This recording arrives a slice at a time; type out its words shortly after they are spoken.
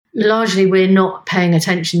largely we're not paying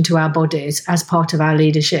attention to our bodies as part of our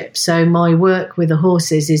leadership. So my work with the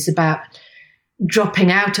horses is about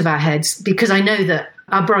dropping out of our heads, because I know that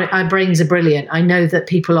our brains are brilliant. I know that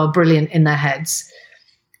people are brilliant in their heads.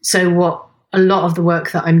 So what a lot of the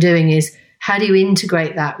work that I'm doing is, how do you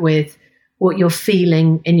integrate that with what you're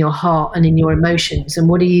feeling in your heart and in your emotions? And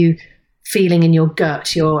what are you feeling in your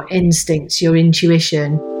gut, your instincts, your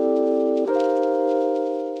intuition?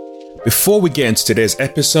 Before we get into today's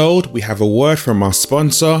episode, we have a word from our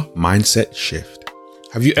sponsor, Mindset Shift.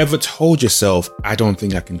 Have you ever told yourself, I don't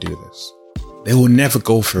think I can do this? They will never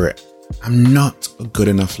go for it. I'm not a good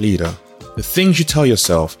enough leader. The things you tell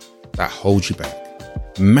yourself that hold you back.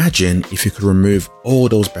 Imagine if you could remove all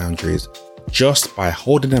those boundaries just by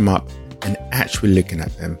holding them up and actually looking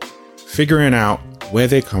at them, figuring out where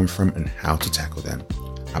they come from and how to tackle them.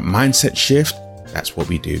 At Mindset Shift, that's what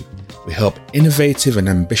we do. We help innovative and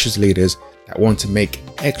ambitious leaders that want to make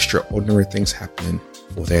extraordinary things happen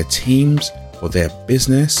for their teams, for their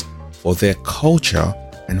business, for their culture,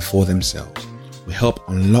 and for themselves. We help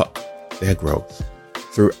unlock their growth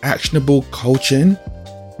through actionable coaching,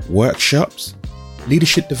 workshops,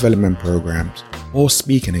 leadership development programs, or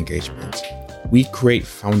speaking engagements. We create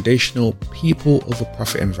foundational people over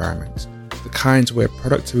profit environments, the kinds where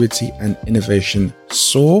productivity and innovation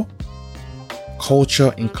soar.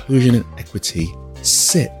 Culture, inclusion, and equity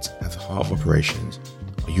sit at the heart of operations.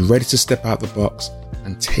 Are you ready to step out the box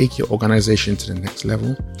and take your organization to the next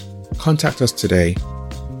level? Contact us today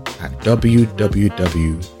at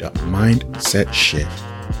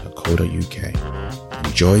www.mindsetshift.co.uk.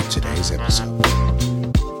 Enjoy today's episode.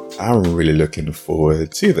 I'm really looking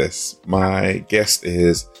forward to this. My guest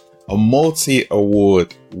is a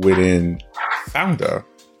multi-award winning founder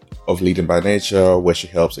of Leading by Nature, where she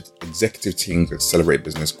helps executive teams accelerate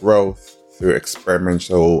business growth through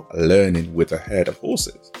experimental learning with a herd of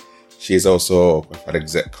horses. She is also an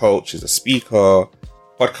exec coach. She's a speaker,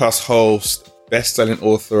 podcast host, best-selling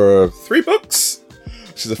author of 3 books.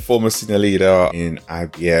 She's a former senior leader in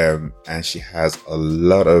IBM, and she has a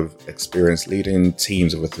lot of experience leading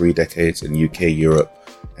teams over 3 decades in UK, Europe,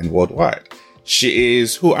 and worldwide. She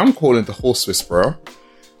is who I'm calling the horse whisperer,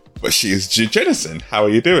 but she is Jude Jennison. How are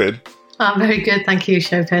you doing? I'm very good, thank you,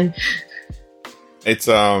 Chopin. It's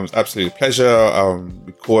absolute pleasure.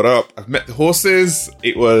 We caught up. I've met the horses.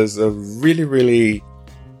 It was a really, really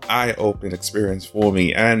eye-opening experience for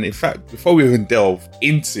me. And in fact, before we even delve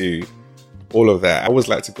into all of that, I always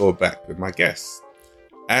like to go back with my guests.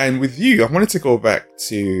 And with you, I wanted to go back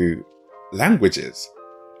to languages.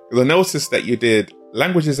 Because I noticed that you did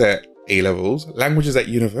languages at A-levels, languages at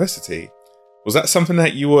university. Was that something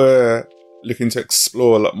that you were looking to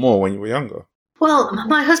explore a lot more when you were younger? Well,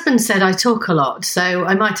 my husband said I talk a lot, so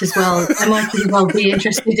I might as well be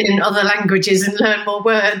interested in other languages and learn more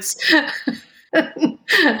words.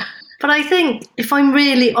 But I think, if I'm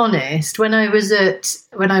really honest, when I was at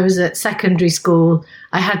secondary school,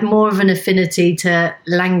 I had more of an affinity to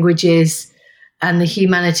languages and the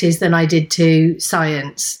humanities than I did to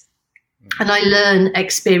science. And I learn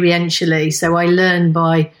experientially, so I learn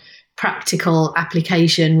by practical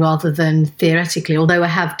application rather than theoretically, although I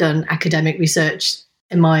have done academic research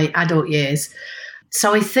in my adult years.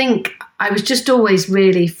 So I think I was just always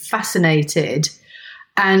really fascinated,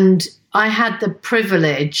 and I had the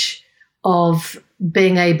privilege of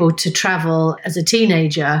being able to travel as a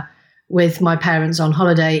teenager with my parents on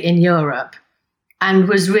holiday in Europe, and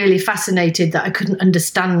was really fascinated that I couldn't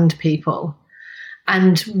understand people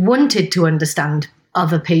and wanted to understand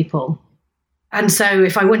other people. And so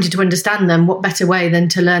if I wanted to understand them, what better way than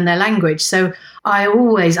to learn their language? So I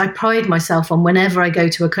pride myself on, whenever I go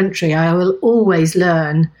to a country, I will always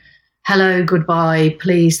learn hello, goodbye,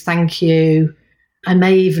 please, thank you. I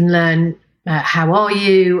may even learn how are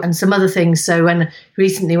you, and some other things. So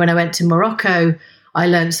recently when I went to Morocco, I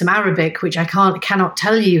learned some Arabic, which I cannot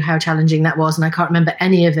tell you how challenging that was, and I can't remember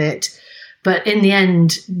any of it. But in the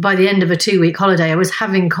end, by the end of a 2-week holiday, I was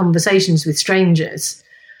having conversations with strangers.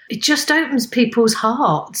 It just opens people's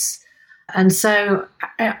hearts. And so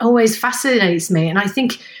it always fascinates me. And I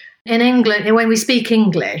think in England, when we speak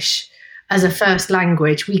English as a first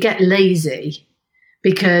language, we get lazy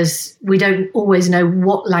because we don't always know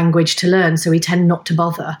what language to learn. So we tend not to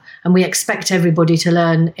bother. And we expect everybody to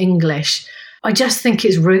learn English. I just think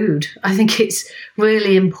it's rude. I think it's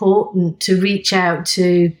really important to reach out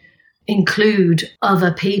to include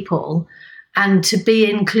other people and to be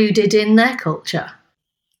included in their culture.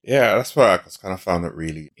 Yeah, that's why I kind of found it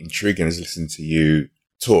really intriguing, is listening to you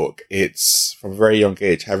talk. It's from a very young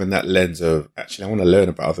age, having that lens of, actually, I want to learn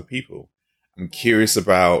about other people. I'm curious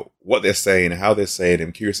about what they're saying, how they're saying it.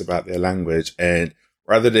 I'm curious about their language. And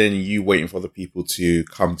rather than you waiting for the people to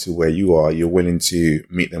come to where you are, you're willing to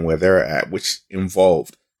meet them where they're at, which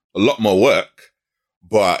involved a lot more work.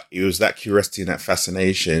 But it was that curiosity and that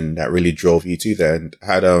fascination that really drove you to there. And I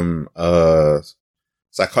had a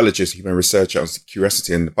psychologist, human researcher on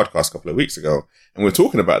curiosity in the podcast a couple of weeks ago. And we're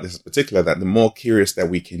talking about this in particular, that the more curious that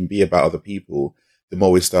we can be about other people, the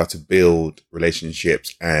more we start to build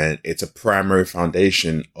relationships. And it's a primary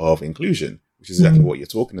foundation of inclusion, which is exactly what you're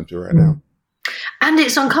talking to right now. And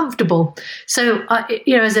it's uncomfortable. So,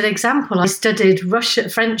 as an example, I studied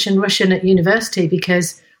French and Russian at university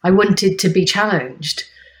because I wanted to be challenged.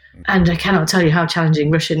 And I cannot tell you how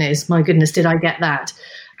challenging Russian is. My goodness, did I get that?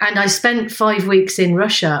 And I spent 5 weeks in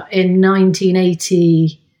Russia in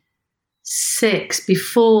 1986,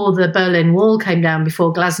 before the Berlin Wall came down,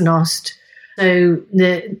 before Glasnost. So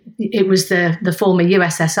it was the former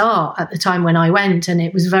USSR at the time when I went, and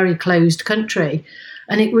it was a very closed country.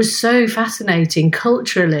 And it was so fascinating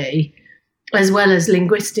culturally as well as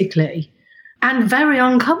linguistically, and very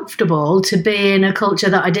uncomfortable to be in a culture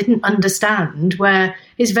that I didn't understand, where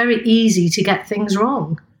it's very easy to get things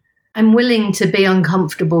wrong. I'm willing to be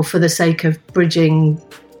uncomfortable for the sake of bridging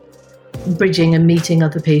and meeting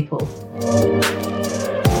other people.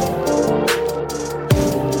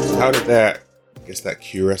 How did that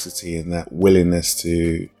curiosity and that willingness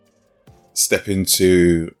to step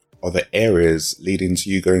into other areas lead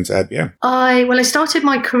into you going to IBM? I started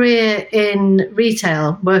my career in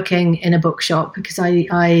retail, working in a bookshop, because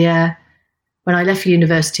I when I left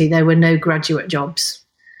university, there were no graduate jobs.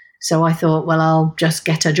 So I thought, well, I'll just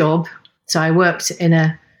get a job. So I worked in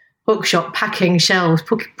a bookshop packing shelves,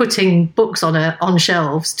 putting books on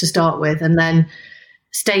shelves to start with, and then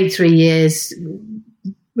stayed 3 years,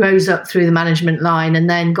 rose up through the management line, and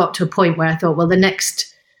then got to a point where I thought, well, the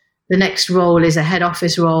next role is a head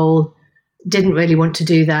office role. Didn't really want to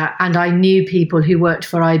do that. And I knew people who worked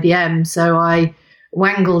for IBM, so I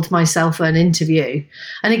wangled myself an interview.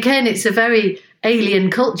 And again, it's a very alien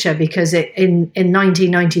culture, because in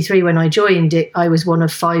 1993, when I joined it, I was one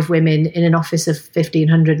of 5 women in an office of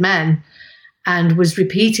 1,500 men, and was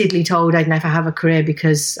repeatedly told I'd never have a career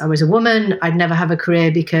because I was a woman. I'd never have a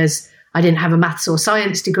career because I didn't have a maths or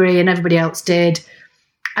science degree and everybody else did.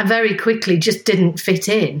 I very quickly just didn't fit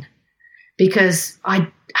in, because I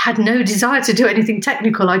had no desire to do anything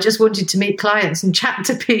technical. I just wanted to meet clients and chat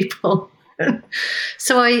to people.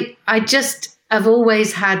 So I just have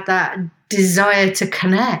always had that desire to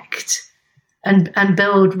connect and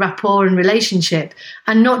build rapport and relationship,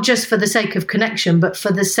 and not just for the sake of connection, but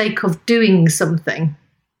for the sake of doing something.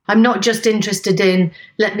 I'm not just interested in,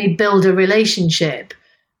 let me build a relationship.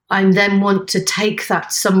 I then want to take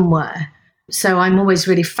that somewhere. So I'm always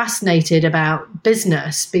really fascinated about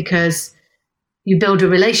business, because you build a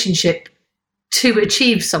relationship to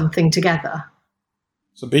achieve something together.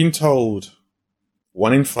 So being told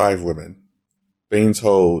 1 in 5 women, being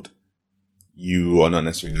told you are not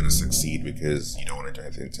necessarily going to succeed because you don't want to do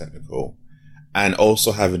anything technical, and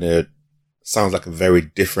also having sounds like a very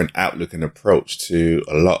different outlook and approach to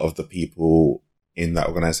a lot of the people in that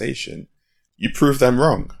organization. You proved them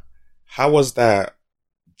wrong. How was that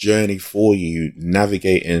journey for you,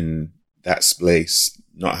 navigating that space,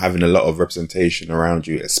 not having a lot of representation around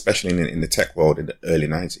you, especially in the tech world in the early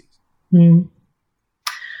 90s? Well,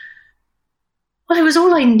 it was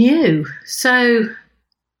all I knew. So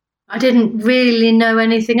I didn't really know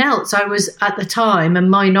anything else. I was, at the time, a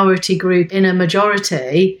minority group in a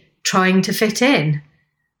majority, trying to fit in.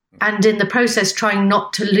 And in the process, trying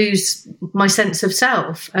not to lose my sense of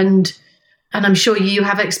self. And I'm sure you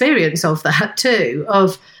have experience of that too,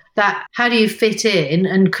 of that, how do you fit in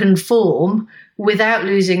and conform without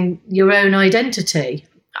losing your own identity?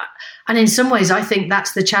 And in some ways, I think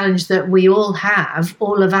that's the challenge that we all have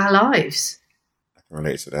all of our lives. I can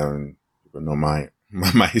relate to that. And people know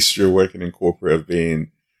my history of working in corporate, of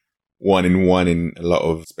being 1 in 1 in a lot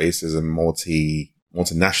of spaces and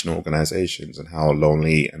multinational organizations, and how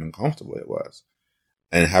lonely and uncomfortable it was.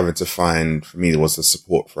 And having to find, for me, there was the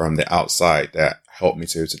support from the outside that helped me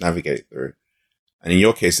to navigate through. And in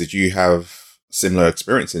your case, did you have similar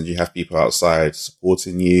experiences? Did you have people outside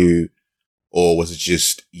supporting you? Or was it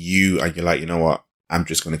just you and you're like, you know what, I'm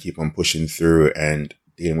just going to keep on pushing through and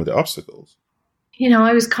dealing with the obstacles? You know,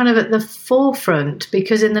 I was kind of at the forefront,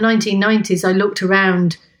 because in the 1990s, I looked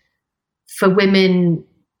around for women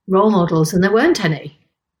role models and there weren't any.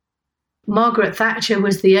 Margaret Thatcher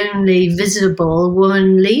was the only visible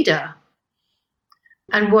woman leader.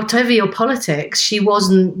 And whatever your politics, she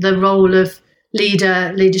wasn't the role of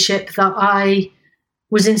leadership that I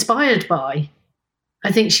was inspired by.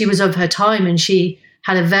 I think she was of her time, and she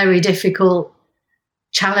had a very difficult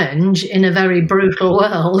challenge in a very brutal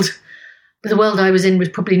world. The world I was in was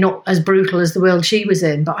probably not as brutal as the world she was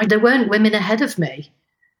in, but there weren't women ahead of me.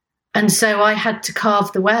 And so I had to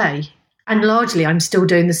carve the way. And largely I'm still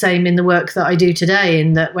doing the same in the work that I do today,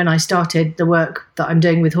 in that when I started the work that I'm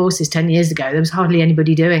doing with horses 10 years ago, there was hardly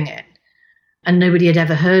anybody doing it and nobody had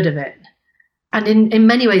ever heard of it. And in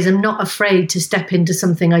many ways, I'm not afraid to step into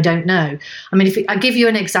something I don't know. I mean, I give you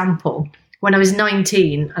an example. When I was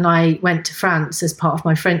 19 and I went to France as part of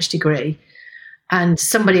my French degree, and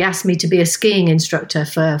somebody asked me to be a skiing instructor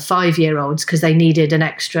for 5-year-olds because they needed an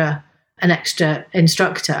extra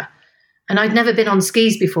instructor. And I'd never been on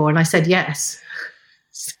skis before, and I said yes.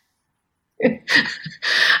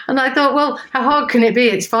 And I thought, well, how hard can it be?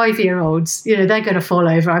 It's 5-year-olds. You know, they're going to fall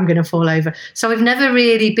over. I'm going to fall over. So I've never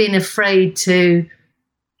really been afraid to.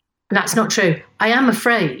 That's not true. I am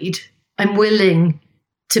afraid. I'm willing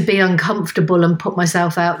to be uncomfortable and put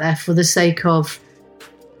myself out there for the sake of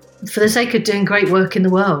doing great work in the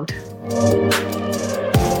world.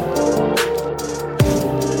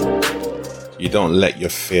 You don't let your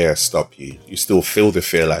fear stop you. You still feel the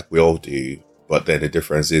fear like we all do. But then the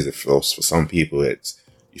difference is, for some people, it's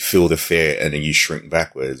you feel the fear and then you shrink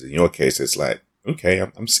backwards. In your case, it's like, okay,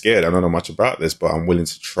 I'm scared. I don't know much about this, but I'm willing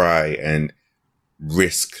to try and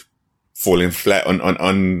risk falling flat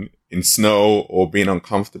on in snow or being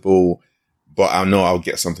uncomfortable. But I know I'll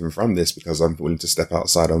get something from this because I'm willing to step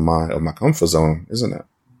outside of my comfort zone, isn't it?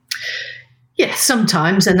 Yes,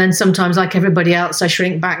 sometimes. And then sometimes, like everybody else, I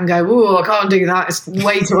shrink back and go, oh, I can't do that. It's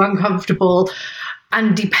way too uncomfortable.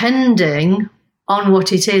 And depending on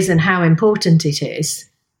what it is and how important it is,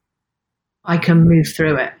 I can move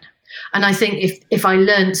through it. And I think if I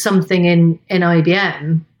learned something in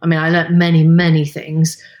IBM, I mean, I learned many, many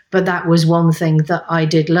things, but that was one thing that I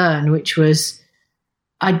did learn, which was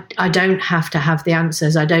I don't have to have the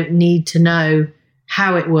answers. I don't need to know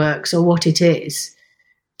how it works or what it is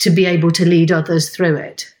to be able to lead others through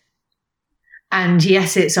it. And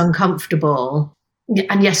yes, it's uncomfortable.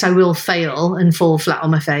 And yes, I will fail and fall flat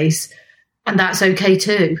on my face. And that's okay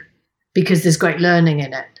too, because there's great learning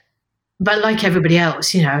in it. But like everybody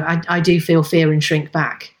else, you know, I do feel fear and shrink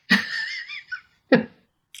back.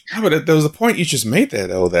 But there was a point you just made there,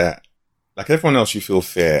 though, that like everyone else, you feel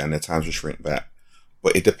fear and at times you shrink back.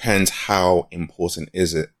 But it depends how important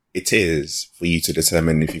it is for you to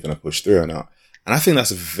determine if you're going to push through or not. And I think that's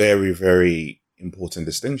a very, very important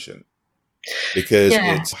distinction. Because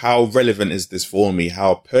it's how relevant is this for me?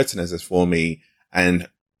 How pertinent is this for me? And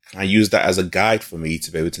can I use that as a guide for me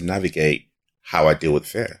to be able to navigate how I deal with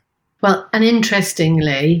fear? Well, and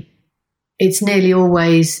interestingly, it's nearly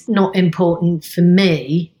always not important for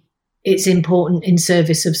me. It's important in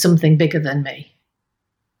service of something bigger than me.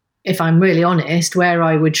 If I'm really honest, where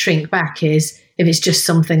I would shrink back is if it's just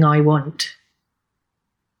something I want.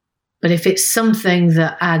 But if it's something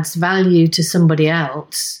that adds value to somebody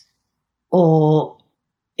else or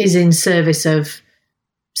is in service of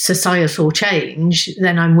societal change,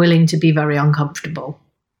 then I'm willing to be very uncomfortable.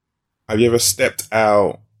 Have you ever stepped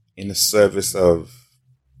out in the service of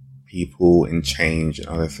people and change and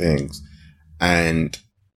other things, and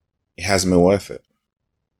it hasn't been worth it?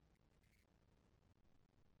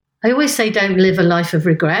 I always say don't live a life of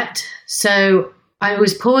regret. So I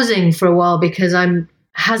was pausing for a while because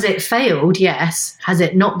has it failed? Yes. Has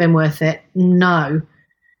it not been worth it? No.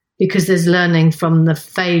 Because there's learning from the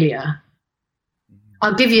failure.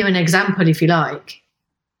 I'll give you an example if you like.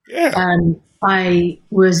 Yeah. I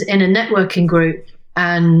was in a networking group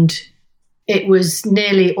and it was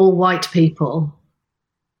nearly all white people.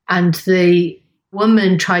 And the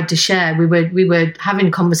woman tried to share, we were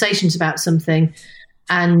having conversations about something,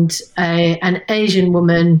 and an Asian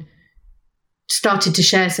woman started to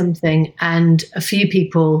share something, and a few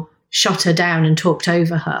people shot her down and talked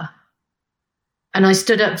over her. And I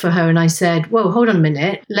stood up for her and I said, whoa, hold on a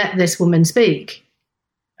minute, let this woman speak.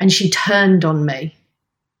 And she turned on me.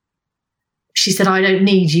 She said, I don't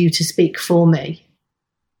need you to speak for me.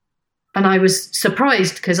 And I was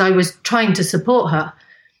surprised because I was trying to support her.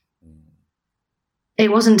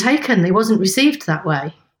 It wasn't taken. It wasn't received that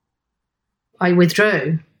way. I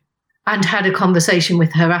withdrew and had a conversation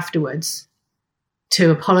with her afterwards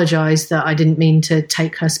to apologise that I didn't mean to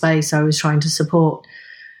take her space. I was trying to support.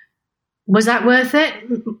 Was that worth it?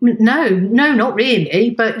 No, not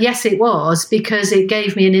really. But yes, it was, because it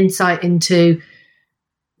gave me an insight into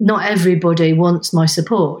not everybody wants my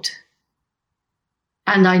support.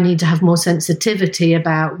 And I need to have more sensitivity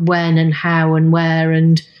about when and how and where,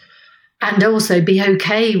 and also be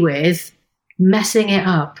okay with messing it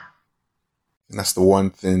up. And that's the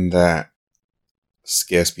one thing that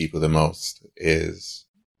scares people the most, is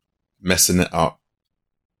messing it up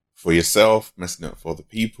for yourself, messing it up for other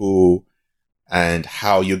people, and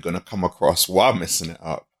how you're going to come across while messing it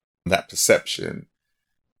up. That perception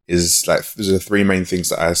is like, those are the three main things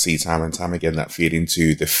that I see time and time again that feed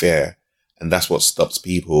into the fear. And that's what stops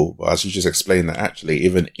people. But as you just explained, that actually,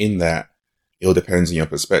 even in that, it all depends on your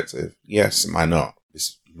perspective. Yes, it might not.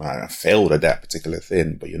 You might have failed at that particular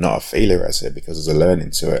thing, but you're not a failure at it because there's a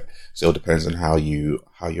learning to it. So it all depends on how you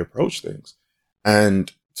approach things.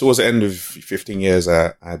 And towards the end of 15 years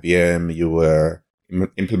at IBM, you were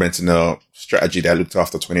implementing a strategy that looked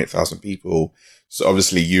after 28,000 people. So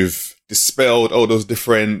obviously you've dispelled all those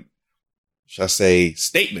different, shall I say,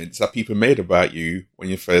 statements that people made about you when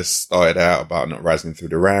you first started out about not rising through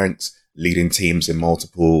the ranks, leading teams in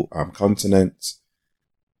multiple continents.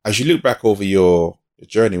 As you look back over your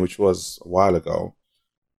journey, which was a while ago,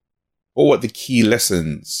 what were the key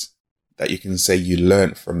lessons that you can say you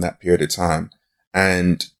learned from that period of time?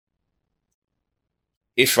 And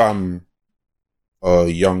if I'm a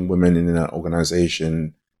young woman in an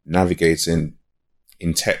organization navigating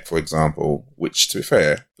in tech, for example, which, to be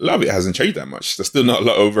fair, a lot of it hasn't changed that much. There's still not a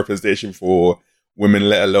lot of representation for women,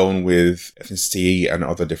 let alone with ethnicity and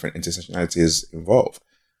other different intersectionalities involved.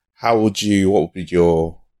 What would be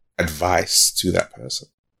your advice to that person?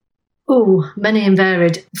 Oh, many and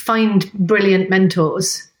varied. Find brilliant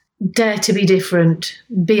mentors. Dare to be different.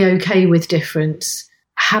 Be okay with difference.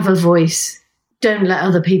 Have a voice. Don't let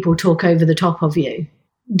other people talk over the top of you.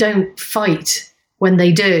 Don't fight when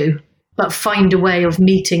they do, but find a way of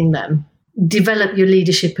meeting them. Develop your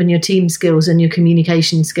leadership and your team skills and your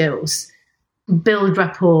communication skills. Build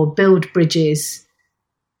rapport, build bridges,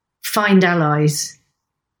 find allies.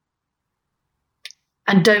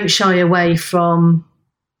 And don't shy away from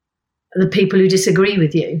the people who disagree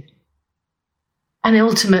with you. And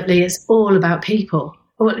ultimately, it's all about people.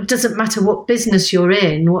 It doesn't matter what business you're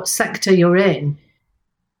in, what sector you're in.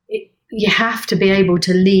 You have to be able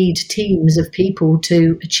to lead teams of people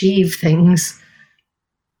to achieve things.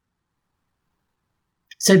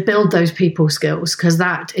 So build those people skills, because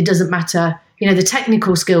it doesn't matter. The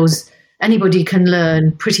technical skills, anybody can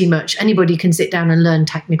learn pretty much. Anybody can sit down and learn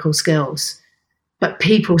technical skills. But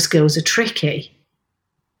people skills are tricky.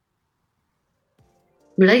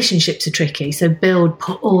 Relationships are tricky. So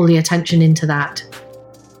put all the attention into that.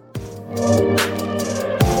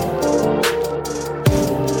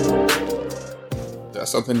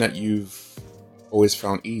 That's something that you've always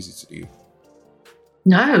found easy to do?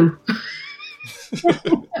 No.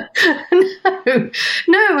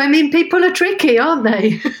 No. I mean, people are tricky, aren't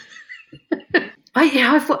they?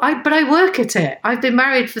 But I work at it. I've been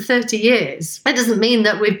married for 30 years. That doesn't mean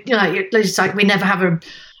that it's like we never have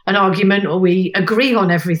an argument or we agree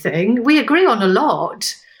on everything. We agree on a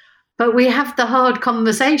lot, but we have the hard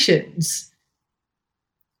conversations.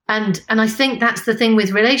 And I think that's the thing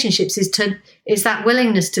with relationships is that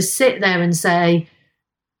willingness to sit there and say,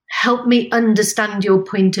 help me understand your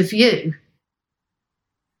point of view.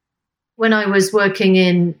 When I was working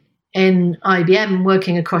in IBM,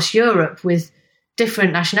 working across Europe with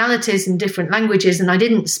different nationalities and different languages, and I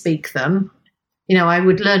didn't speak them. I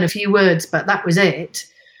would learn a few words, but that was it.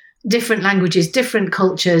 Different languages, different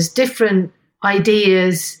cultures, different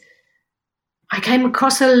ideas. I came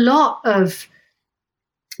across a lot of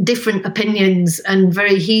different opinions and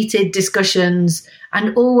very heated discussions,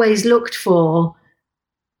 and always looked for,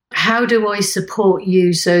 how do I support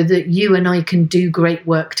you so that you and I can do great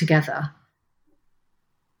work together?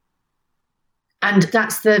 And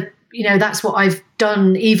that's what I've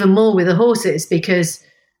done even more with the horses, because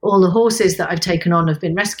all the horses that I've taken on have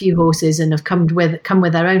been rescue horses and have come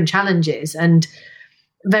with their own challenges, and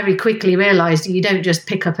very quickly realised you don't just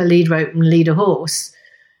pick up a lead rope and lead a horse.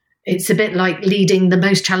 It's a bit like leading the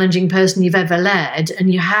most challenging person you've ever led,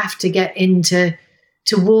 and you have to get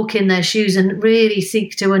to walk in their shoes and really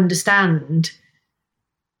seek to understand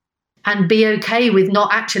and be okay with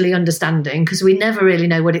not actually understanding, because we never really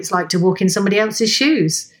know what it's like to walk in somebody else's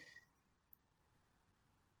shoes.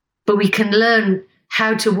 But we can learn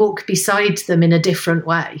how to walk beside them in a different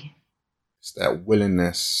way. It's that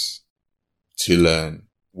willingness to learn,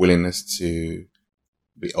 willingness to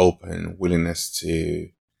be open, willingness to,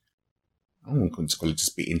 I don't want to call it,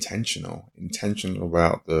 just be intentional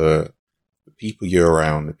about the people you're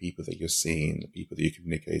around, the people that you're seeing, the people that you're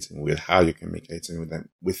communicating with, how you're communicating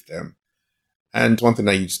with them. And one thing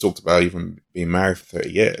that you just talked about, even being married for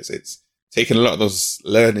 30 years, it's taking a lot of those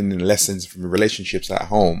learning and lessons from relationships at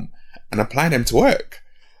home and applying them to work.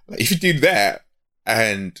 Like, if you do that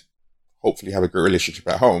and hopefully have a great relationship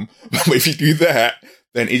at home, but if you do that,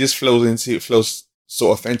 then it just flows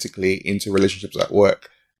so authentically into relationships at work.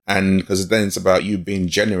 And because then it's about you being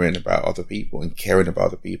genuine about other people and caring about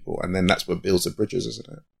other people. And then that's what builds the bridges, isn't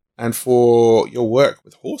it? And for your work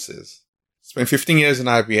with horses, spent 15 years in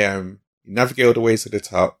IBM, you navigated all the way to the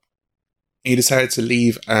top, and you decided to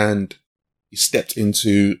leave and you stepped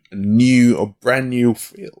into a brand new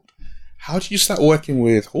field. How did you start working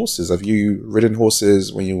with horses? Have you ridden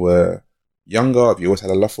horses when you were younger? Have you always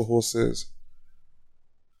had a love for horses?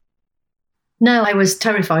 No, I was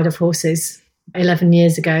terrified of horses 11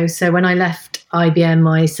 years ago. So when I left IBM,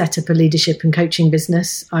 I set up a leadership and coaching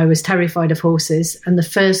business. I was terrified of horses. And the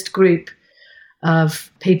first group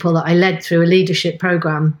of people that I led through a leadership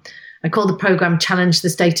program, I call the program Challenge the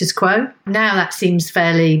Status Quo. Now that seems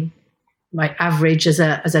fairly average as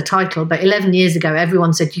a title, but 11 years ago,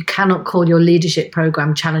 everyone said you cannot call your leadership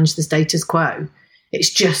program Challenge the Status Quo.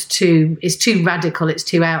 It's too radical. It's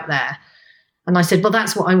too out there. And I said, well,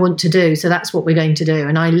 that's what I want to do. So that's what we're going to do.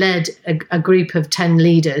 And I led a group of 10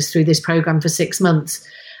 leaders through this program for 6 months.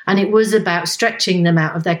 And it was about stretching them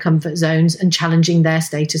out of their comfort zones and challenging their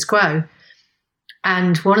status quo.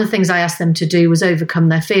 And one of the things I asked them to do was overcome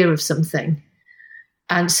their fear of something.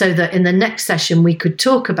 And so that in the next session, we could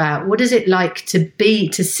talk about what is it like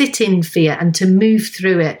to sit in fear and to move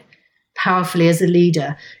through it powerfully as a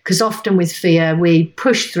leader. Because often with fear, we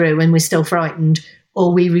push through and we're still frightened,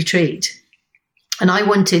 or we retreat. And I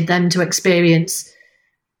wanted them to experience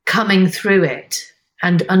coming through it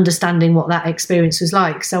and understanding what that experience was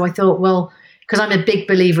like. So I thought, well, because I'm a big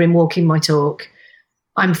believer in walking my talk,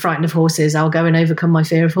 I'm frightened of horses. I'll go and overcome my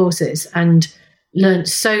fear of horses, and learned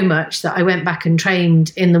so much that I went back and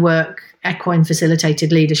trained in the work equine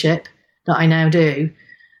facilitated leadership that I now do,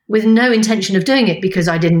 with no intention of doing it because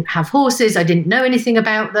I didn't have horses. I didn't know anything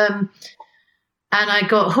about them. And I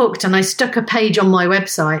got hooked, and I stuck a page on my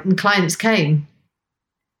website and clients came.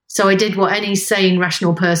 So I did what any sane,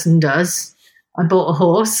 rational person does. I bought a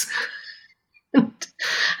horse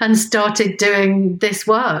and started doing this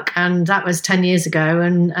work. And that was 10 years ago.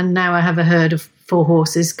 And now I have a herd of 4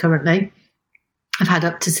 horses currently. I've had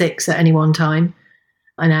up to 6 at any one time.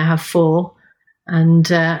 I now have 4. And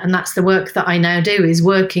that's the work that I now do, is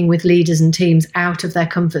working with leaders and teams out of their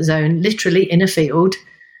comfort zone, literally in a field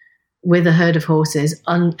with a herd of horses,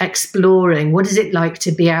 exploring what is it like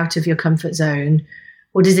to be out of your comfort zone.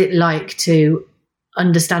 What is it like to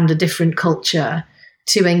understand a different culture,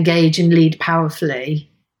 to engage and lead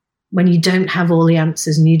powerfully when you don't have all the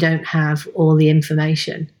answers and you don't have all the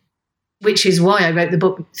information? Which is why I wrote the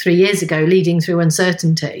book 3 years ago, Leading Through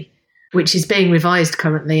Uncertainty, which is being revised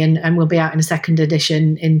currently and will be out in a second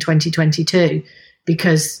edition in 2022,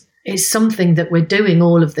 because it's something that we're doing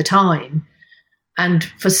all of the time. And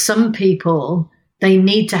for some people, they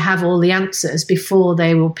need to have all the answers before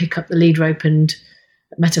they will pick up the lead rope and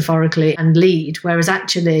metaphorically and lead, whereas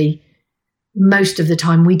actually most of the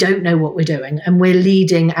time we don't know what we're doing and we're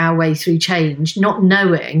leading our way through change, not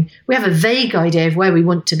knowing. We have a vague idea of where we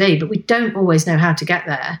want to be, but we don't always know how to get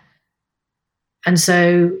there. And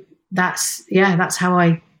so that's how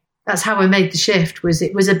I made the shift.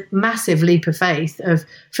 It was a massive leap of faith of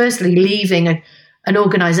firstly leaving an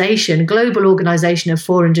organization, global organization of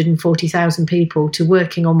 440,000 people, to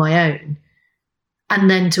working on my own, and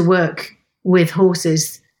then to work with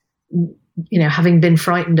horses, having been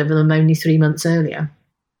frightened of them only 3 months earlier.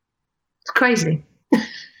 It's crazy.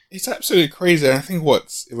 It's absolutely crazy. And I think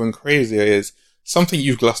what's even crazier is something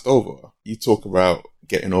you've glossed over. You talk about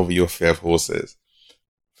getting over your fear of horses.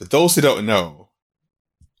 For those who don't know,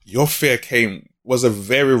 your fear was a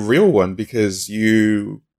very real one, because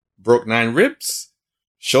you broke 9 ribs,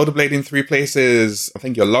 shoulder blade in 3 places. I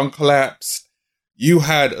think your lung collapsed. You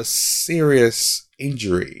had a serious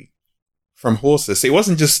injury from horses. So it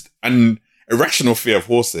wasn't just an irrational fear of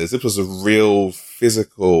horses. It was a real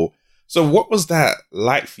physical. So what was that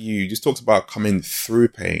like for you? You just talked about coming through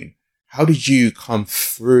pain. How did you come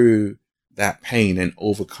through that pain and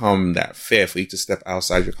overcome that fear for you to step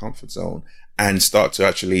outside your comfort zone and start to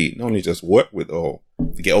actually not only just work with or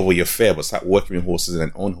to get over your fear, but start working with horses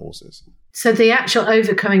and own horses? So the actual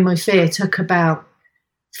overcoming my fear took about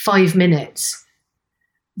 5 minutes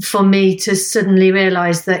for me to suddenly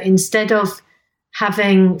realize that instead of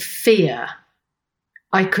having fear,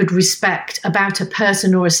 I could respect about a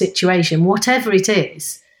person or a situation, whatever it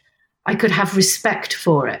is. I could have respect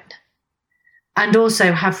for it, and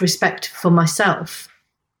also have respect for myself.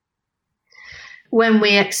 When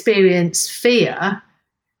we experience fear,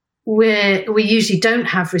 we usually don't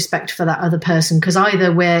have respect for that other person, because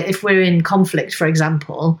either if we're in conflict, for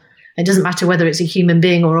example, it doesn't matter whether it's a human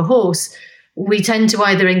being or a horse, we tend to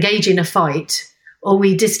either engage in a fight or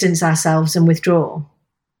we distance ourselves and withdraw.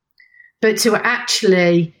 But to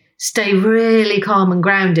actually stay really calm and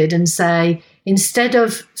grounded and say, instead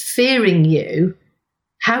of fearing you,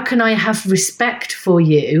 how can I have respect for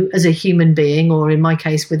you as a human being, or in my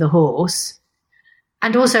case with a horse?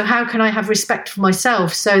 And also, how can I have respect for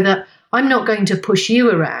myself so that I'm not going to push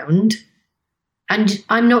you around and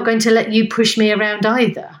I'm not going to let you push me around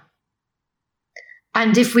either?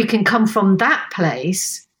 And if we can come from that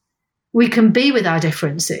place, we can be with our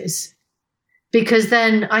differences, because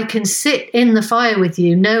then I can sit in the fire with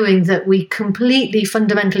you knowing that we completely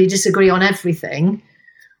fundamentally disagree on everything,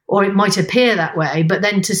 or it might appear that way, but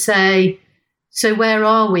then to say, so where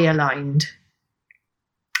are we aligned?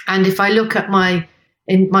 And if I look at my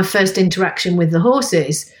first interaction with the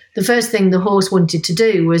horses, the first thing the horse wanted to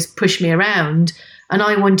do was push me around, and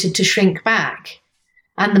I wanted to shrink back.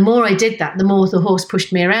 And the more I did that, the more the horse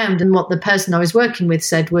pushed me around. And what the person I was working with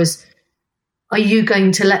said was, are you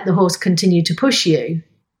going to let the horse continue to push you?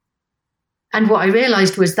 And what I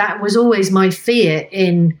realized was that was always my fear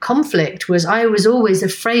in conflict, was I was always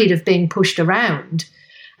afraid of being pushed around.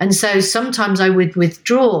 And so sometimes I would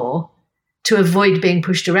withdraw to avoid being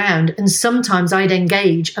pushed around. And sometimes I'd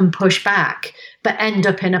engage and push back, but end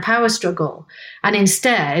up in a power struggle. And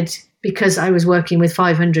instead, because I was working with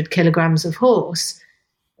 500 kilograms of horse,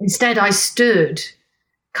 instead I stood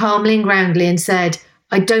calmly and groundedly and said,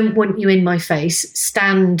 I don't want you in my face.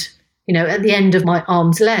 Stand, at the end of my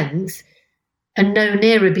arm's length and no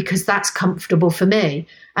nearer, because that's comfortable for me.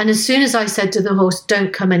 And as soon as I said to the horse,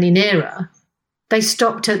 don't come any nearer, they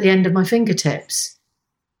stopped at the end of my fingertips.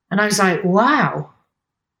 And I was like, wow.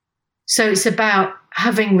 So it's about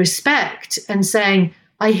having respect and saying,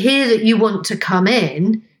 I hear that you want to come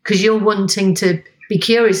in because you're wanting to be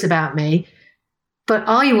curious about me, but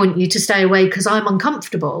I want you to stay away because I'm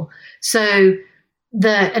uncomfortable. So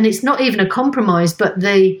and it's not even a compromise, but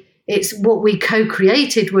it's what we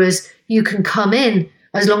co-created was, you can come in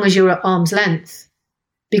as long as you're at arm's length,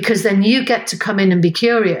 because then you get to come in and be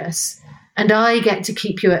curious and I get to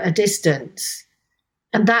keep you at a distance.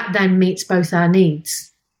 And that then meets both our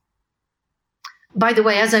needs. By the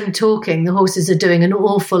way, as I'm talking, the horses are doing an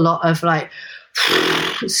awful lot of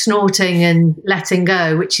snorting and letting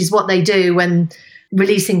go, which is what they do when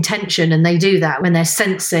releasing tension. And they do that when they're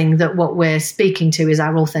sensing that what we're speaking to is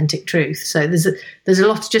our authentic truth. So there's a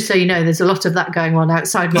lot, just so you know, there's a lot of that going on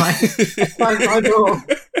outside my door,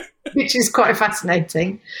 which is quite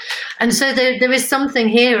fascinating. And so there is something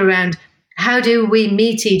here around, how do we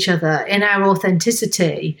meet each other in our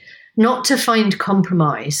authenticity, not to find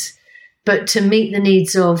compromise, but to meet the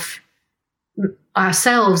needs of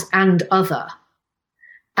ourselves and other?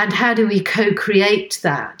 And how do we co-create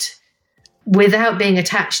that without being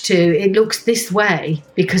attached to, it looks this way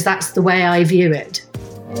because that's the way I view it?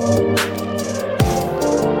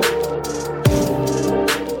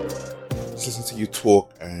 Listen to you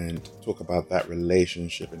talk about that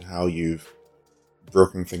relationship and how you've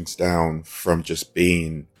broken things down from just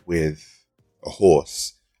being with a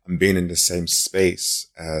horse and being in the same space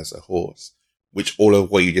as a horse, which all of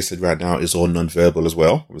what you just said right now is all non-verbal as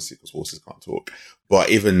well, obviously, because horses can't talk. But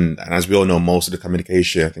and as we all know, most of the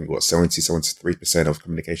communication, I think 73% of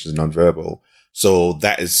communication is non-verbal. So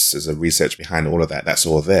that is a research behind all of that. That's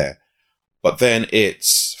all there. But then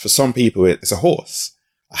for some people, it's a horse.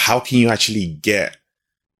 How can you actually get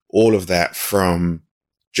all of that from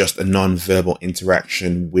just a non-verbal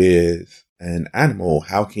interaction with an animal?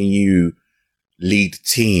 How can you lead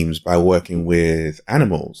teams by working with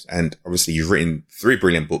animals? And obviously you've written 3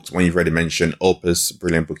 brilliant books. One you've already mentioned, Opus,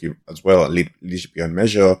 brilliant book as well, Leadership Beyond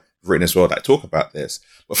Measure, you've written as well that talk about this.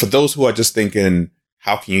 But for those who are just thinking,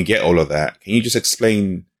 how can you get all of that? Can you just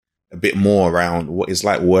explain a bit more around what it's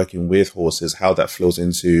like working with horses, how that flows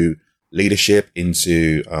into leadership,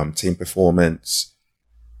 into team performance?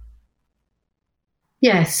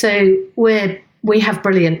 Yeah, so we have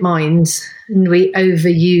brilliant minds and we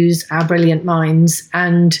overuse our brilliant minds,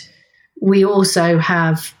 and we also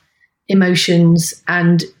have emotions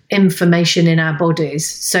and information in our bodies.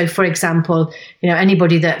 So for example,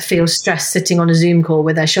 anybody that feels stressed sitting on a Zoom call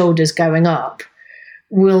with their shoulders going up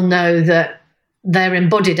will know that their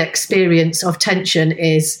embodied experience of tension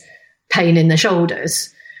is pain in the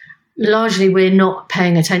shoulders. Largely, we're not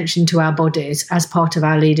paying attention to our bodies as part of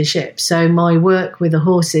our leadership. So my work with the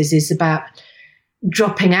horses is about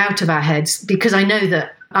dropping out of our heads, because I know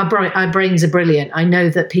that our brains are brilliant. I know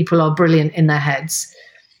that people are brilliant in their heads.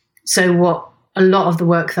 So what a lot of the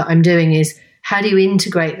work that I'm doing is, how do you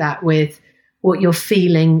integrate that with what you're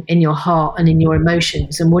feeling in your heart and in your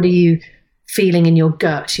emotions? And what are you feeling in your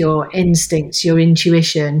gut, your instincts, your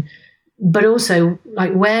intuition? But also,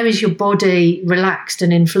 where is your body relaxed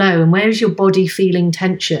and in flow? And where is your body feeling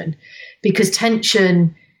tension? Because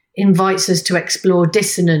tension invites us to explore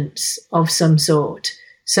dissonance of some sort.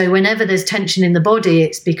 So whenever there's tension in the body,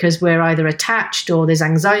 it's because we're either attached, or there's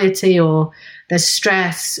anxiety, or there's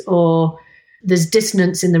stress, or there's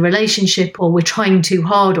dissonance in the relationship, or we're trying too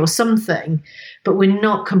hard or something, but we're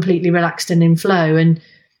not completely relaxed and in flow. And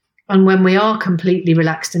when we are completely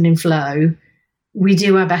relaxed and in flow, we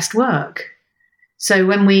do our best work. So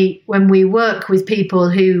when we work with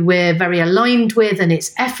people who we're very aligned with, and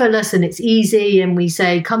it's effortless and it's easy, and we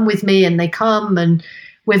say, come with me, and they come, and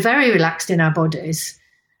we're very relaxed in our bodies.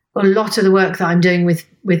 A lot of the work that I'm doing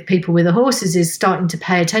with people with the horses is starting to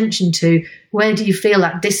pay attention to, where do you feel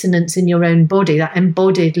that dissonance in your own body, that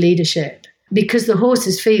embodied leadership? Because the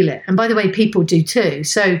horses feel it. And by the way, people do too.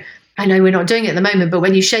 So I know we're not doing it at the moment, but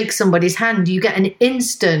when you shake somebody's hand, you get an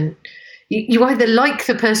instant, you either like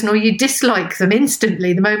the person or you dislike them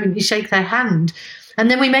instantly the moment you shake their hand.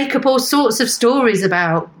 And then we make up all sorts of stories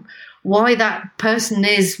about why that person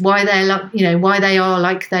is, why why they are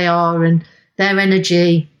like they are, and their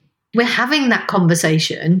energy. We're having that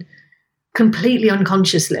conversation completely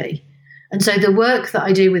unconsciously. And so the work that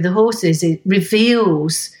I do with the horses, it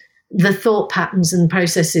reveals the thought patterns and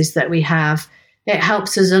processes that we have. It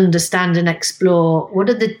helps us understand and explore what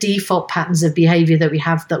are the default patterns of behavior that we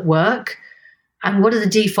have that work, and what are the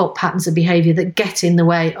default patterns of behavior that get in the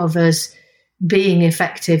way of us being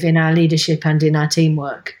effective in our leadership and in our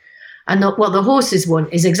teamwork. And what the horses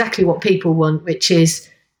want is exactly what people want, which is,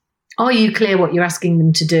 are you clear what you're asking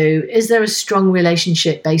them to do? Is there a strong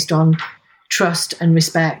relationship based on trust and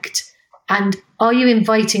respect? And are you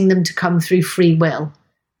inviting them to come through free will,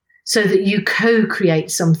 so that you co-create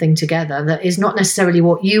something together that is not necessarily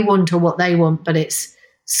what you want or what they want, but it's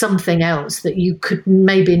something else that you could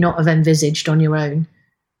maybe not have envisaged on your own?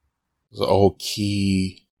 Those are all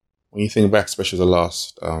key. When you think back, especially the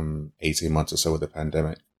last 18 months or so with the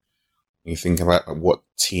pandemic, when you think about what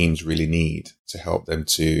teams really need to help them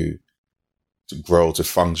to grow, to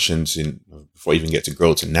function, before you even get to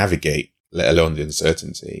grow, to navigate, let alone the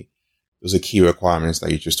uncertainty, those are key requirements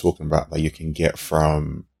that you're just talking about that you can get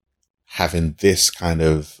from having this kind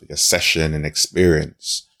of a session and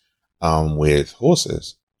experience with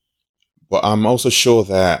horses. But I'm also sure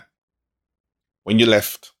that when you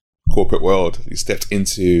left corporate world, you stepped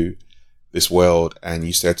into this world and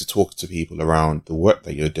you started to talk to people around the work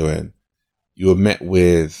that you're doing, you were met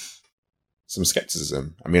with some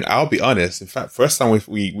skepticism. I mean, I'll be honest. In fact, first time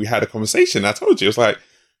we had a conversation, I told you, it was like,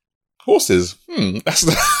 horses. That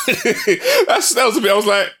was a bit, I was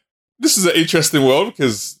like, this is an interesting world,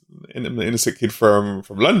 because an innocent kid from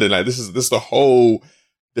London, like this is the whole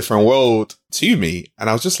different world to me. And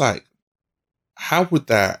I was just like, how would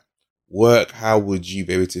that work? How would you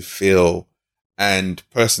be able to feel? And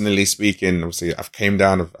personally speaking, obviously I've came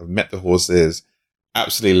down, I've met the horses,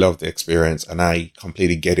 absolutely loved the experience, and I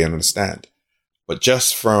completely get it and understand. But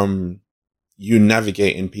just from you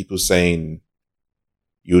navigating people saying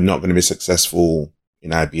you're not going to be successful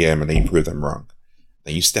in IBM and then you prove them wrong,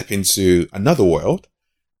 then you step into another world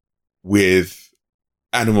with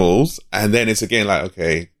animals, and then it's again like,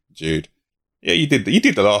 okay, Jude, yeah, you did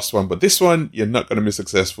the last one, but this one you're not going to be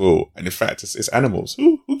successful. And in fact, it's animals.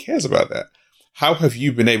 Who cares about that? How have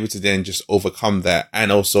you been able to then just overcome that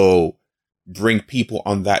and also bring people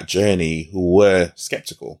on that journey who were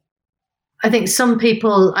skeptical? I think some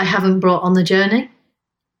people I haven't brought on the journey.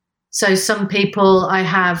 So some people I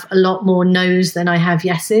have a lot more no's than I have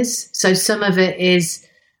yeses. So some of it is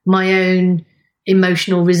my own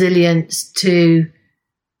emotional resilience to,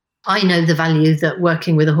 I know the value that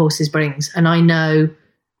working with the horses brings, and I know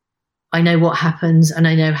what happens, and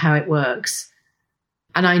I know how it works.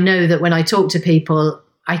 And I know that when I talk to people,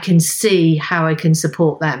 I can see how I can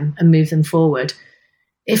support them and move them forward.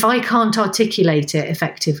 If I can't articulate it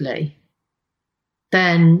effectively,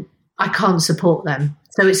 then I can't support them.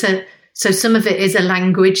 So some of it is a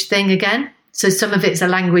language thing again. So some of it's a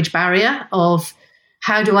language barrier of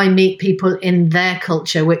how do I meet people in their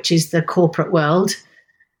culture, which is the corporate world,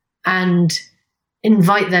 and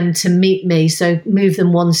invite them to meet me. So move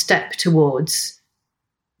them one step towards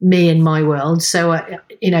me and my world. So,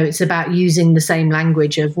 it's about using the same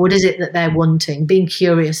language of what is it that they're wanting, being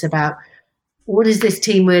curious about what is this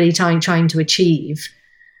team really trying to achieve,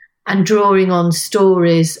 and drawing on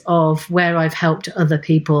stories of where I've helped other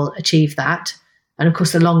people achieve that. And of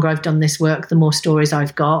course, the longer I've done this work, the more stories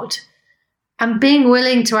I've got. And being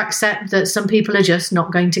willing to accept that some people are just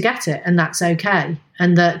not going to get it, and that's okay.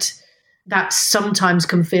 And that sometimes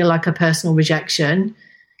can feel like a personal rejection,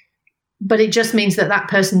 but it just means that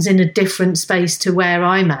person's in a different space to where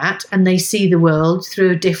I'm at, and they see the world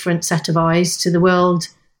through a different set of eyes to the world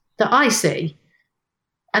that I see.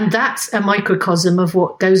 And that's a microcosm of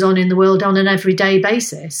what goes on in the world on an everyday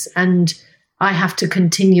basis. And I have to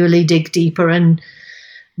continually dig deeper and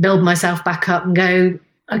build myself back up and go,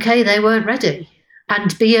 okay, they weren't ready.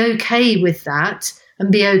 And be okay with that,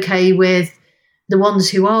 and be okay with the ones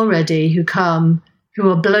who are ready, who come, who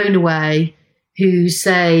are blown away, who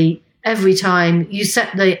say every time you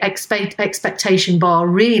set the expectation bar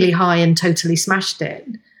really high and totally smashed it,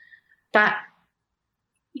 that,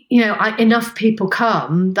 you know, enough people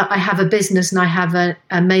come that I have a business and I have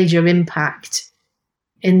a major impact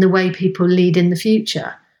in the way people lead in the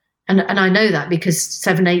future. And I know that because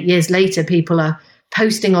 7-8 years later, people are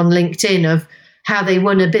posting on LinkedIn of how they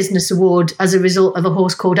won a business award as a result of a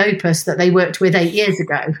horse called Opus that they worked with 8 years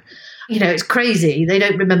ago. You know, it's crazy. They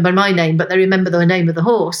don't remember my name, but they remember the name of the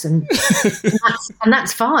horse. And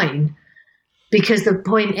that's fine, because the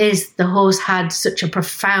point is the horse had such a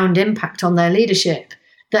profound impact on their leadership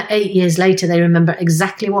that 8 years later, they remember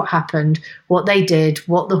exactly what happened, what they did,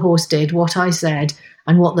 what the horse did, what I said,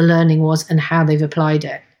 and what the learning was and how they've applied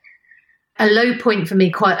it. A low point for me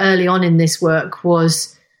quite early on in this work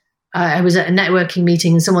was I was at a networking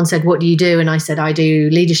meeting and someone said, "What do you do?" And I said, "I do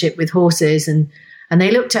leadership with horses." And they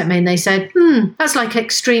looked at me and they said, "That's like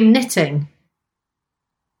extreme knitting."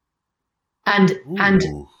 And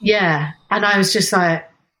yeah. And I was just like,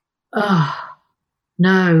 oh,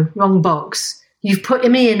 no, wrong box. You've put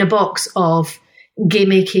me in a box of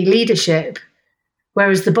gimmicky leadership,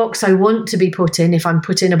 whereas the box I want to be put in, if I'm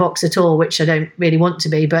put in a box at all, which I don't really want to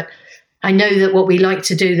be, but I know that what we like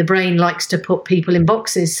to do, the brain likes to put people in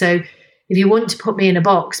boxes. So if you want to put me in a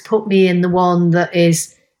box, put me in the one that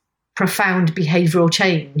is profound behavioral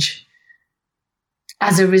change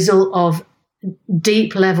as a result of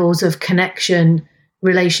deep levels of connection,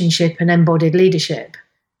 relationship, and embodied leadership.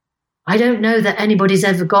 I don't know that anybody's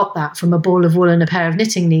ever got that from a ball of wool and a pair of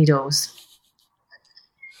knitting needles.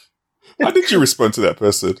 How did you respond to that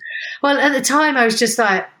person? Well, at the time, I was just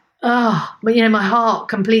like, oh, but you know, my heart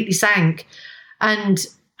completely sank. And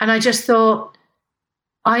I just thought,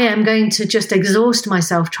 I am going to just exhaust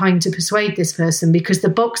myself trying to persuade this person, because the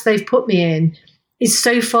box they've put me in is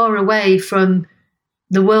so far away from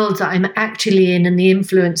the world that I'm actually in and the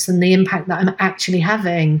influence and the impact that I'm actually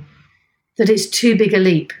having, that it's too big a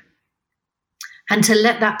leap. And to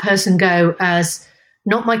let that person go as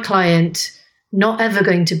not my client, not ever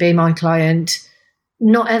going to be my client,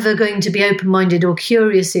 not ever going to be open-minded or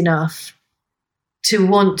curious enough to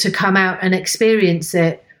want to come out and experience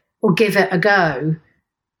it or give it a go,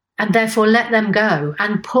 and therefore let them go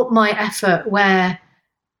and put my effort where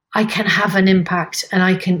I can have an impact and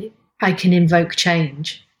I can invoke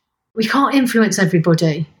change. We can't influence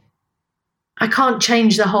everybody. I can't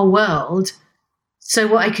change the whole world. So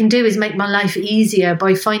what I can do is make my life easier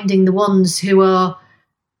by finding the ones who are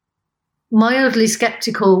mildly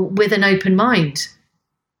skeptical with an open mind.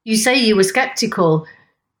 You say you were skeptical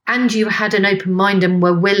and you had an open mind and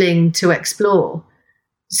were willing to explore.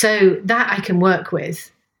 So that I can work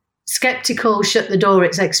with. Skeptical, shut the door,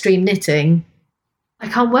 it's extreme knitting. I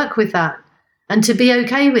can't work with that. And to be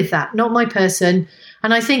okay with that, not my person.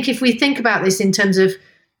 And I think if we think about this in terms of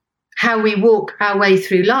how we walk our way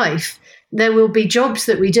through life, there will be jobs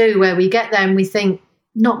that we do where we get there and we think,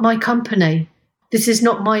 not my company. This is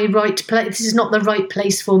not my right place. This is not the right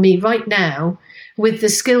place for me right now, with the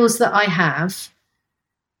skills that I have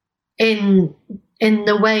in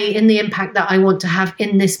the impact that I want to have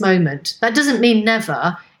in this moment. That doesn't mean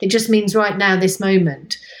never. It just means right now, this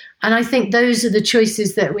moment. And I think those are the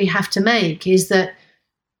choices that we have to make, is that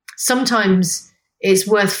sometimes it's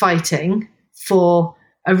worth fighting for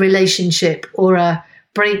a relationship or a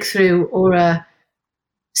breakthrough or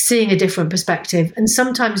seeing a different perspective. And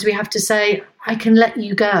sometimes we have to say, I can let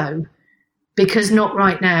you go because not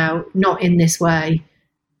right now, not in this way.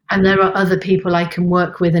 And there are other people I can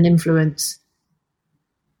work with and influence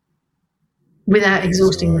without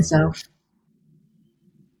exhausting myself.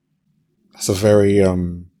 That's a very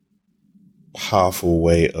powerful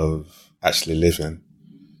way of actually living,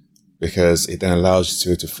 because it then allows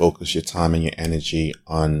you to focus your time and your energy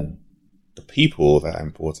on the people that are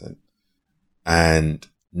important and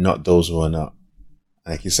not those who are not.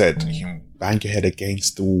 Like you said, you can bang your head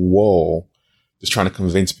against the wall just trying to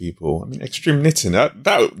convince people. I mean, extreme knitting,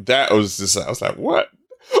 that was just, I was like, what?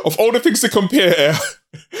 Of all the things to compare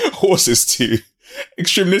horses to,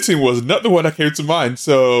 extreme knitting was not the one that came to mind.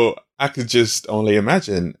 So I could just only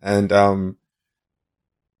imagine. And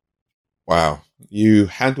wow, you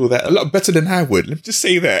handle that a lot better than I would. Let me just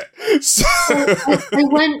say that. So I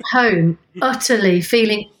went home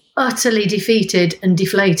feeling utterly defeated and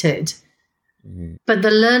deflated. Mm-hmm. But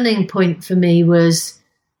the learning point for me was,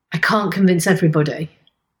 I can't convince everybody.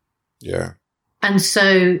 Yeah. And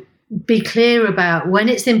so be clear about when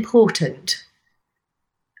it's important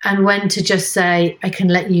and when to just say, I can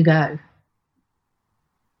let you go.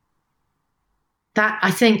 That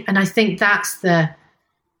I think that's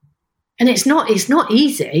and it's not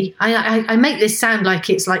easy. I make this sound like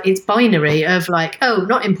it's binary of like, oh,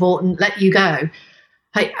 not important, let you go.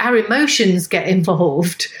 Like, our emotions get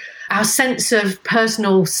involved, our sense of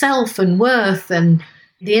personal self and worth and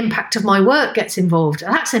the impact of my work gets involved.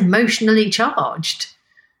 That's emotionally charged.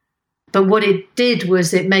 But what it did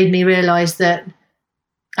was it made me realize that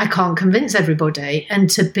I can't convince everybody, and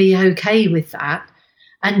to be okay with that,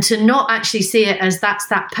 and to not actually see it as that's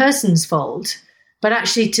that person's fault, but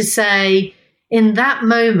actually to say, in that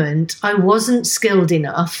moment, I wasn't skilled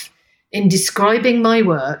enough in describing my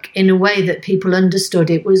work in a way that people understood.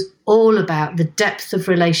 It was all about the depth of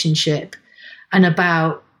relationship and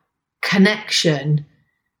about connection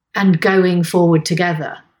and going forward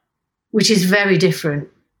together, which is very different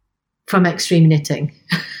from extreme knitting.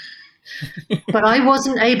 But I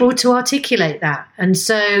wasn't able to articulate that. And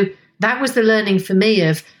so that was the learning for me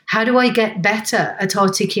of how do I get better at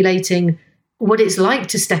articulating what it's like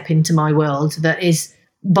to step into my world that is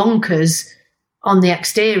bonkers on the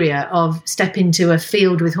exterior of step into a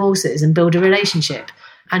field with horses and build a relationship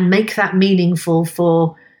and make that meaningful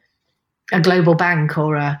for a global bank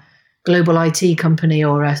or a global IT company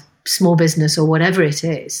or a small business or whatever it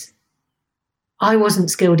is. I wasn't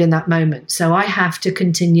skilled in that moment. So I have to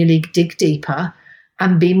continually dig deeper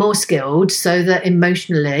and be more skilled so that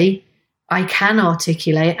emotionally I can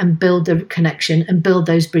articulate and build the connection and build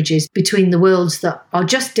those bridges between the worlds that are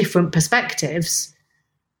just different perspectives.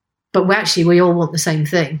 But we all want the same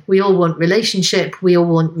thing. We all want relationship. We all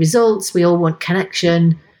want results. We all want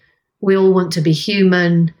connection. We all want to be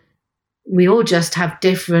human. We all just have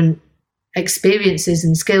different experiences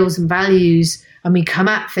and skills and values, and we come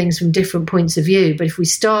at things from different points of view. But if we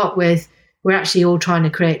start with, we're actually all trying to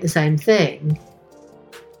create the same thing,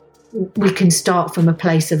 we can start from a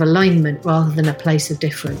place of alignment rather than a place of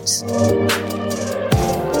difference.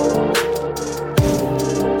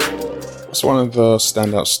 What's one of the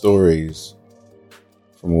standout stories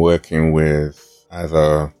from working with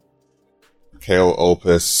either Kale,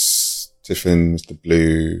 Opus, Tiffin, Mr.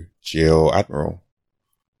 Blue, Jill, Admiral?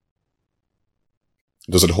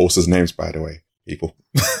 Those are the horses' names, by the way, people.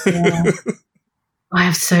 Yeah. I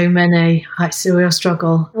have so many. It's a real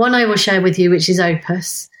struggle. One I will share with you, which is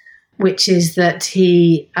Opus, which is that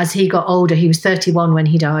as he got older, he was 31 when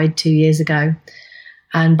he died 2 years ago.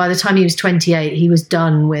 And by the time he was 28, he was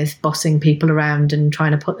done with bossing people around and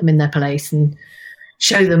trying to put them in their place and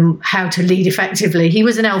show them how to lead effectively. He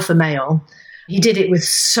was an alpha male. He did it with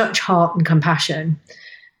such heart and compassion.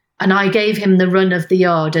 And I gave him the run of the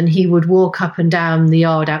yard, and he would walk up and down the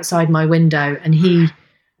yard outside my window, and he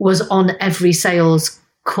was on every sales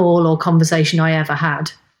call or conversation I ever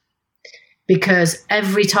had. Because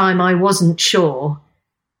every time I wasn't sure,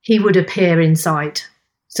 he would appear in sight.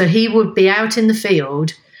 So he would be out in the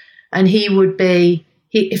field, and he would be,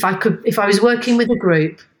 if I was working with a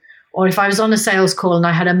group, or if I was on a sales call and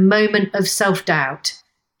I had a moment of self-doubt,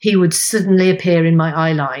 he would suddenly appear in my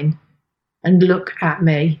eye line and look at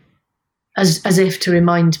me as if to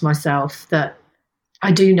remind myself that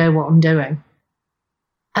I do know what I'm doing.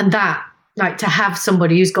 And that, like, to have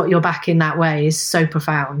somebody who's got your back in that way is so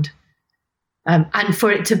profound. And for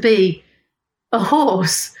it to be a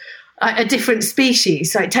horse, a different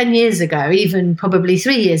species, like 10 years ago, even probably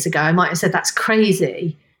 3 years ago, I might have said that's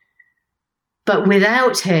crazy. But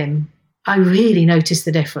without him, I really noticed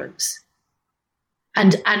the difference.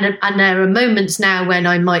 And there are moments now when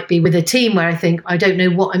I might be with a team where I think, I don't know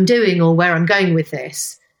what I'm doing or where I'm going with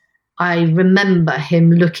this. I remember him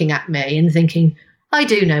looking at me and thinking, I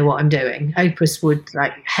do know what I'm doing. Opus would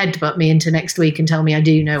like headbutt me into next week and tell me I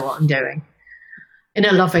do know what I'm doing in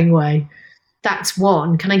a loving way. That's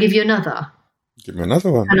one. Can I give you another? Give me another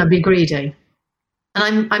one. And I'll be greedy.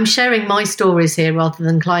 And I'm sharing my stories here rather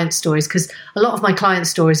than client stories, because a lot of my client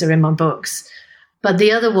stories are in my books. But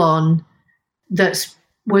the other one that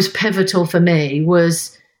was pivotal for me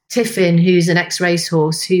was Tiffin, who's an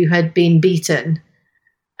ex-racehorse who had been beaten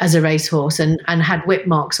as a racehorse and had whip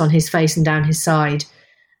marks on his face and down his side.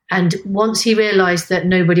 And once he realised that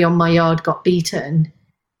nobody on my yard got beaten,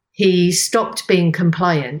 he stopped being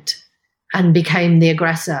compliant and became the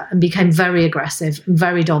aggressor and became very aggressive and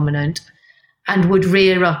very dominant and would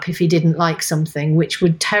rear up if he didn't like something, which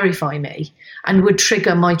would terrify me and would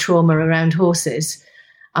trigger my trauma around horses.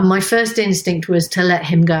 And my first instinct was to let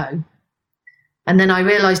him go. And then I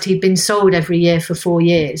realised he'd been sold every year for 4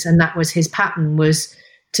 years, and that was his pattern, was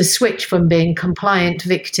to switch from being compliant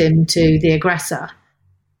victim to the aggressor.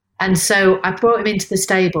 And so I brought him into the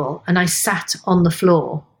stable and I sat on the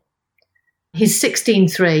floor. He's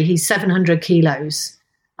 16'3", he's 700 kilos.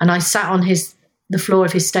 And I sat on the floor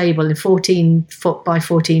of his stable in 14 foot by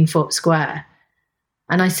 14 foot square.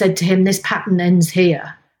 And I said to him, this pattern ends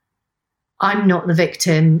here. I'm not the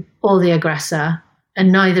victim or the aggressor,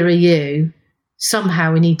 and neither are you.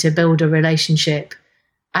 Somehow we need to build a relationship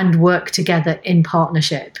and work together in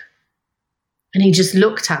partnership. And he just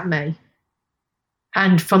looked at me.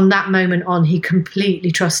 And from that moment on, he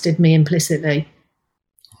completely trusted me implicitly.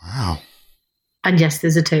 Wow. And yes,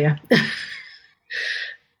 there's a tear.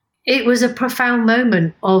 It was a profound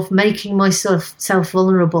moment of making myself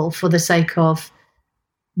vulnerable for the sake of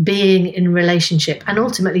being in relationship and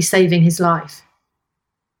ultimately saving his life.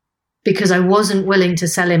 Because I wasn't willing to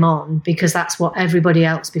sell him on, because that's what everybody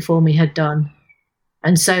else before me had done.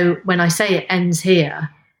 And so when I say it ends here,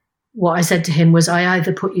 what I said to him was, I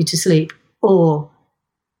either put you to sleep or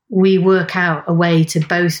we work out a way to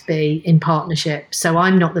both be in partnership. So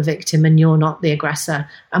I'm not the victim and you're not the aggressor,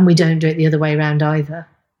 and we don't do it the other way around either.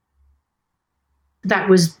 That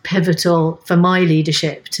was pivotal for my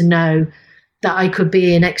leadership, to know that I could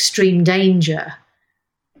be in extreme danger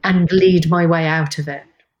and lead my way out of it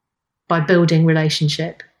by building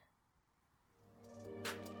relationship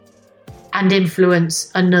and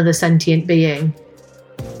influence another sentient being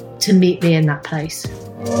to meet me in that place.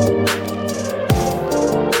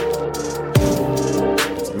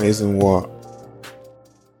 It's amazing what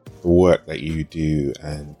the work that you do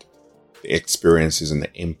and the experiences and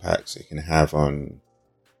the impacts it can have on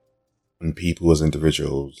people as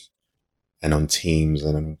individuals and on teams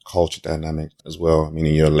and on culture dynamics as well. I mean,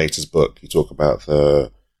 in your latest book, you talk about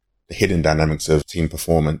the hidden dynamics of team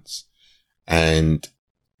performance, and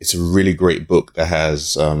it's a really great book that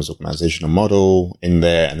has this organizational model in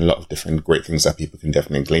there and a lot of different great things that people can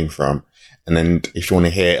definitely glean from. And then if you want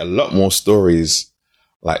to hear a lot more stories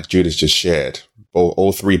like Jude has just shared,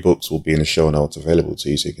 all 3 books will be in the show notes available to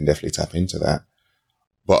you, so you can definitely tap into that.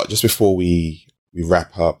 But just before we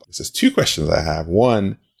wrap up, there's 2 questions I have.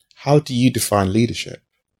 One, how do you define leadership?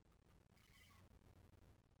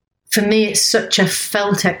 For me, it's such a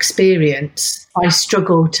felt experience. I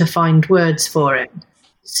struggle to find words for it.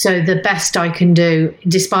 So the best I can do,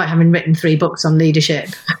 despite having written 3 books on leadership,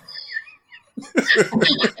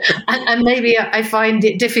 and maybe I find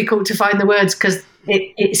it difficult to find the words because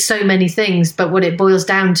it's so many things, but what it boils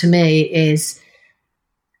down to me is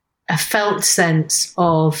a felt sense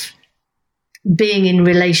of being in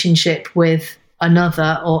relationship with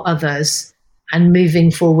another or others and moving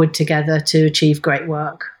forward together to achieve great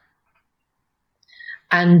work.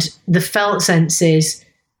 And the felt sense is,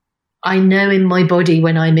 I know in my body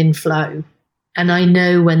when I'm in flow, and I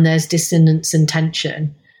know when there's dissonance and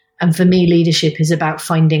tension. And for me, leadership is about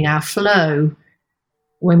finding our flow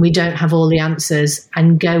when we don't have all the answers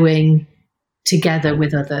and going together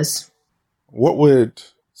with others. What would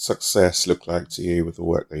success look like to you with the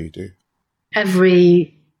work that you do?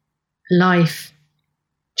 Every life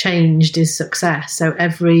changed is success. So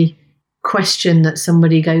every question that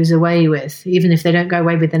somebody goes away with, even if they don't go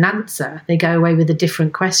away with an answer, they go away with a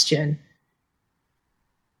different question.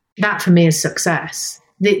 That for me is success.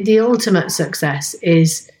 The ultimate success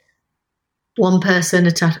is one person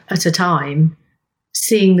at a time,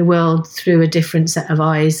 seeing the world through a different set of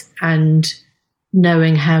eyes and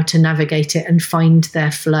knowing how to navigate it and find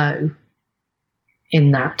their flow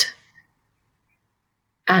in that.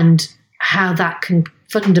 And how that can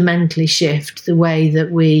fundamentally shift the way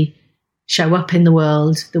that we show up in the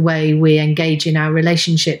world, the way we engage in our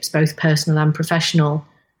relationships, both personal and professional,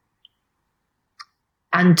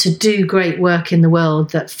 and to do great work in the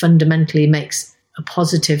world that fundamentally makes a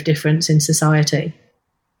positive difference in society.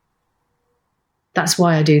 That's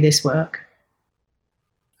why I do this work.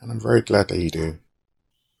 And I'm very glad that you do.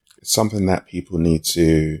 It's something that people need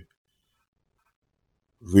to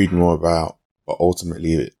read more about, but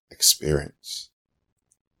ultimately experience.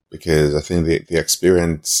 Because I think the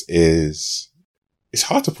experience it's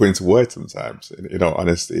hard to put into words sometimes. In all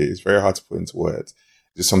honesty, it's very hard to put into words.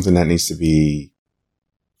 It's something that needs to be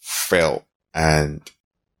felt, and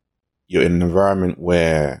you're in an environment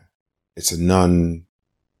where it's a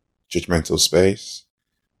non-judgmental space.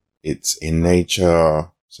 It's in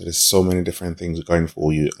nature. So there's so many different things going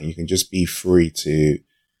for you, and you can just be free to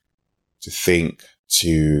think,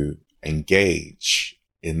 to engage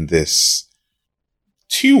in this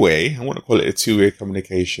two-way, I want to call it a two-way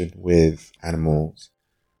communication with animals.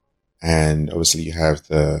 And obviously you have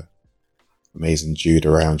the amazing Jude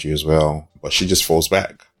around you as well, but she just falls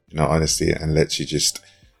back, honestly, and lets you just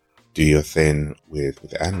do your thing with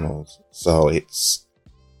the animals. So it's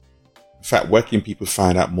In fact, where can people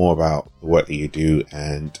find out more about the work that you do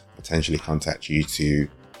and potentially contact you to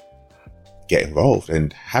get involved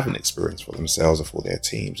and have an experience for themselves or for their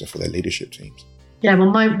teams or for their leadership teams? Yeah,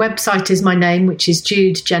 well, my website is my name, which is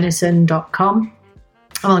judejennison.com.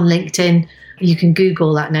 I'm on LinkedIn. You can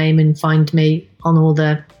Google that name and find me on all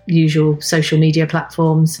the usual social media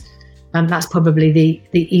platforms. That's probably the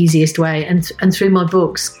easiest way. And through my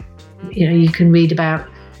books, you can read about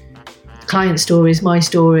client stories, my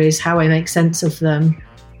stories, how I make sense of them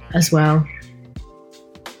as well.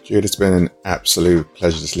 Jude, it's been an absolute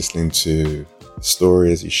pleasure just listening to the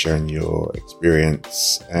stories, you sharing your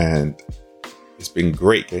experience, and it's been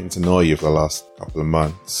great getting to know you for the last couple of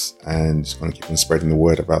months, and just going to keep on spreading the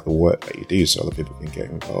word about the work that you do so other people can get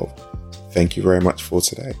involved. Thank you very much for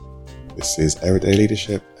today. This is Everyday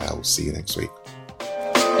Leadership. I will see you next week.